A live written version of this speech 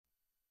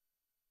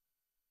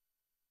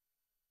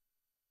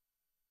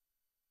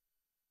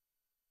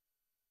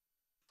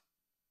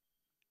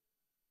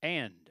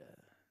And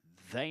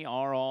they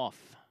are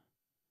off.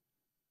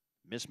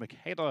 Miss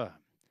Michaela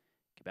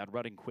came out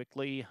running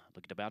quickly,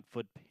 looking about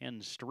foot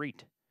Penn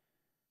Street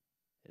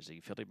as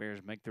the Philly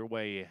Bears make their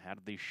way out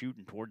of the chute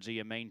and towards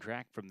the main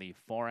track from the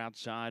far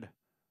outside.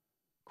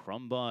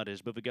 Crumbun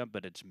is moving up,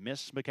 but it's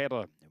Miss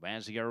Michaela who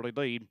has the early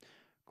lead.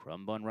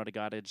 Crumbun running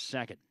on in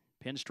second.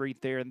 Penn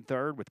Street there in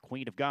third with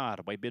Queen of God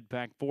away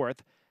mid-pack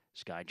fourth.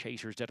 Sky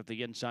Chasers dead at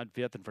the inside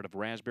fifth in front of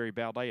Raspberry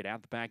Ballet and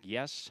out the back.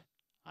 Yes,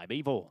 I'm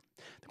Evil.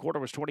 The quarter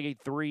was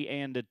 28-3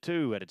 and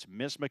 2, and it's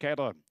Miss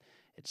Michaela.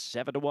 It's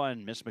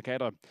 7-1. Miss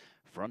Michaela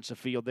fronts the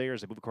field there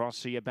as they move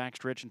across the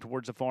backstretch and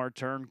towards the far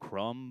turn.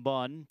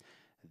 Crumbun.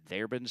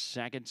 There been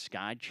second.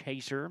 Sky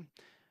Chaser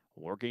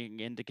working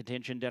into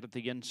contention dead at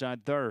the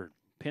inside third.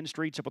 Penn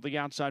Street's up at the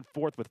outside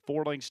fourth with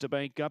 4 lengths to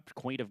make up.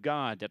 Queen of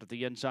God dead at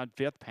the inside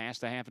fifth,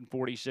 past the half in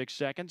 46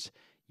 seconds.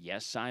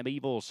 Yes, I'm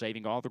Evil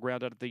saving all the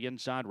ground out at the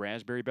inside.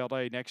 Raspberry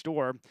Ballet next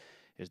door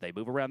as they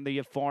move around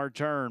the far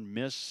turn.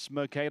 Miss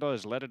Michaela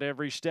has led it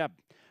every step.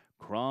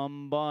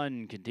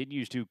 Crumbun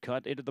continues to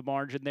cut into the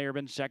margin there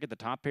in second. The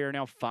top pair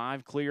now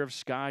 5 clear of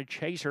Sky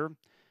Chaser.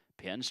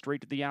 Penn Street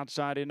to the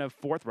outside in a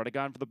fourth. Running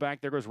on for the back.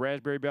 There goes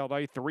Raspberry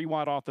Ballet. 3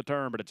 wide off the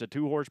turn, but it's a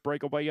 2-horse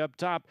breakaway up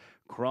top.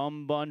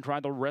 Crumbun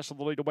trying to wrestle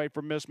the lead away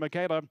from Miss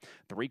Michaela.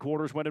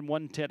 3/4 went in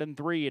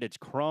 1:10-3, and it's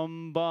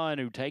Crumbun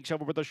who takes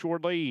over with a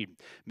short lead.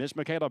 Miss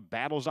Michaela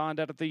battles on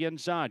down at the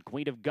inside.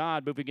 Queen of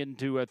God moving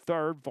into a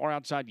third. Far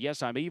outside,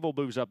 Yes, I'm Evil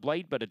moves up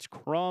late, but it's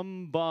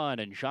Crumbun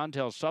and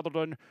Chantel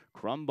Sutherland.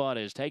 Crumbun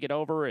is taking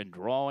over and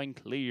drawing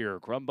clear.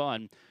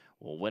 Crumbun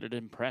will win it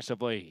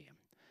impressively.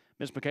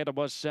 Miss Michaela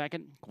was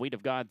second. Queen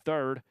of God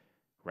third.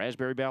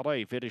 Raspberry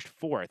Ballet finished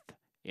fourth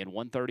in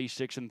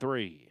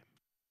 1:36-3.